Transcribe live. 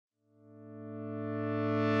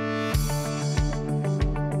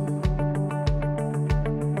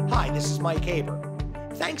this is Mike Haber.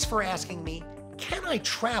 Thanks for asking me, can I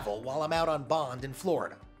travel while I'm out on bond in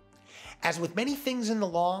Florida? As with many things in the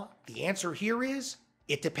law, the answer here is,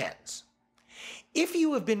 it depends. If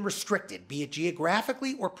you have been restricted, be it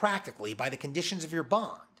geographically or practically, by the conditions of your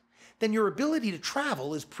bond, then your ability to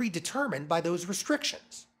travel is predetermined by those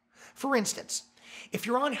restrictions. For instance, if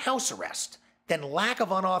you're on house arrest, then lack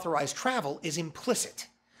of unauthorized travel is implicit.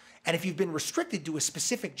 And if you've been restricted to a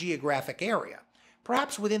specific geographic area,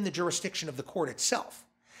 perhaps within the jurisdiction of the court itself,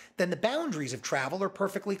 then the boundaries of travel are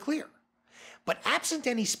perfectly clear. But absent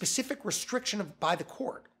any specific restriction by the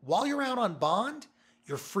court, while you're out on bond,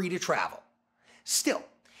 you're free to travel. Still,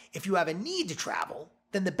 if you have a need to travel,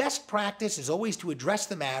 then the best practice is always to address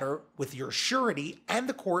the matter with your surety and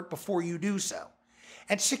the court before you do so,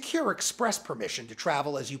 and secure express permission to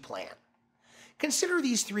travel as you plan. Consider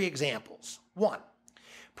these three examples. 1.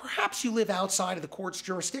 Perhaps you live outside of the court's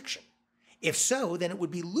jurisdiction. If so, then it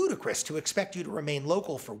would be ludicrous to expect you to remain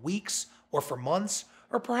local for weeks or for months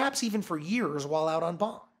or perhaps even for years while out on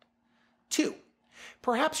bond. 2.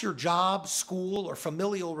 Perhaps your job, school, or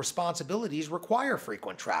familial responsibilities require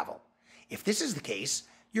frequent travel. If this is the case,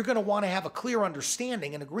 you're going to want to have a clear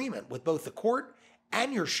understanding and agreement with both the court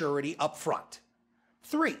and your surety up front.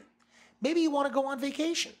 3. Maybe you want to go on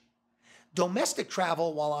vacation. Domestic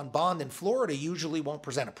travel while on bond in Florida usually won't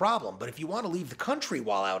present a problem, but if you want to leave the country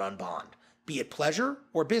while out on bond, be it pleasure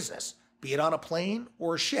or business, be it on a plane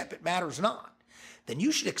or a ship, it matters not, then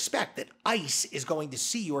you should expect that ICE is going to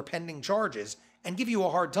see your pending charges and give you a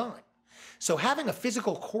hard time. So having a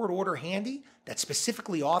physical court order handy that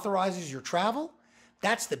specifically authorizes your travel,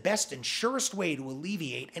 that's the best and surest way to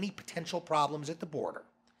alleviate any potential problems at the border.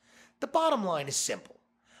 The bottom line is simple.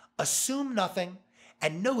 Assume nothing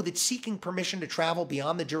and know that seeking permission to travel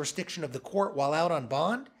beyond the jurisdiction of the court while out on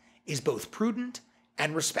bond is both prudent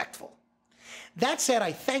and respectful. That said,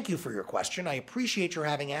 I thank you for your question. I appreciate your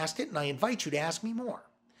having asked it, and I invite you to ask me more.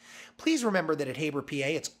 Please remember that at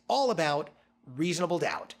HaberPA, it's all about reasonable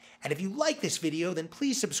doubt. And if you like this video, then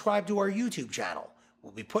please subscribe to our YouTube channel.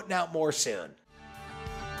 We'll be putting out more soon.